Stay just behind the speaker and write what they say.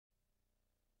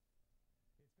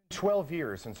12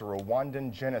 years since a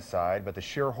Rwandan genocide, but the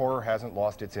sheer horror hasn't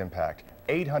lost its impact.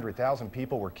 800,000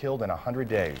 people were killed in 100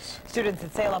 days. Students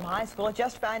at Salem High School are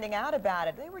just finding out about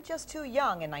it. They were just too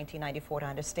young in 1994 to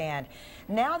understand.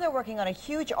 Now they're working on a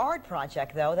huge art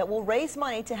project, though, that will raise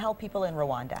money to help people in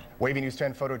Rwanda. Wavy News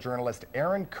 10 photojournalist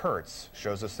Aaron Kurtz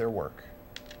shows us their work.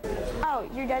 Oh,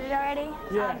 you did it already?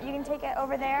 Yeah. You can take it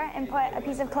over there and put a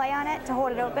piece of clay on it to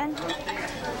hold it open.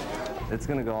 It's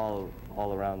going to go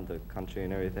all around the country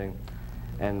and everything,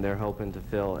 and they're hoping to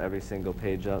fill every single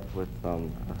page up with a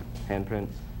handprint.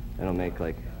 It'll make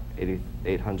like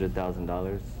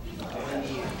 $800,000.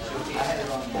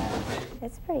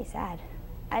 It's pretty sad.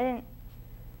 I don't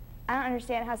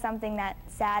understand how something that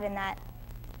sad and that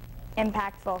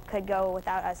impactful could go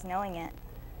without us knowing it,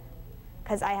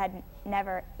 because I had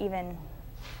never even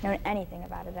known anything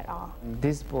about it at all.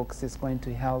 This book is going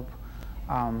to help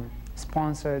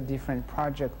sponsor different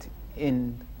projects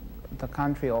in the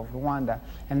country of Rwanda,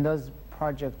 and those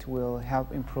projects will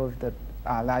help improve the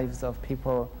lives of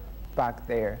people back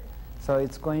there. So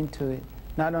it's going to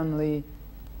not only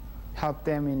help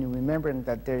them in remembering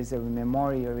that there is a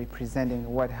memorial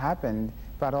representing what happened,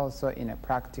 but also in a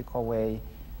practical way,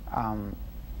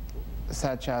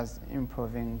 such as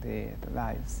improving the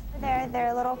lives.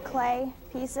 They're little clay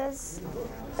pieces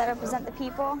that represent the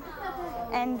people,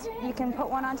 and you can put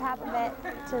one on top of it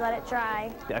to let it dry.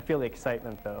 I feel the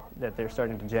excitement, though, that they're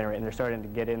starting to generate, and they're starting to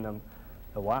get in them.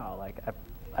 Wow, like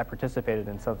I participated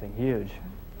in something huge,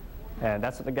 and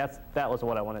that was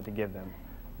what I wanted to give them,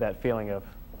 that feeling of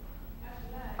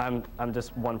I'm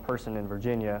just one person in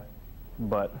Virginia,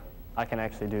 but I can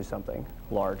actually do something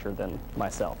larger than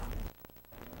myself.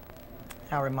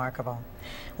 How remarkable.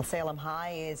 Well, Salem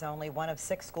High is only one of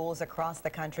 6 schools across the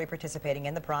country participating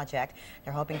in the project.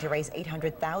 They're hoping to raise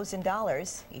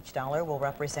 $800,000. Each dollar will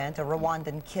represent a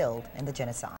Rwandan killed in the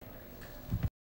genocide.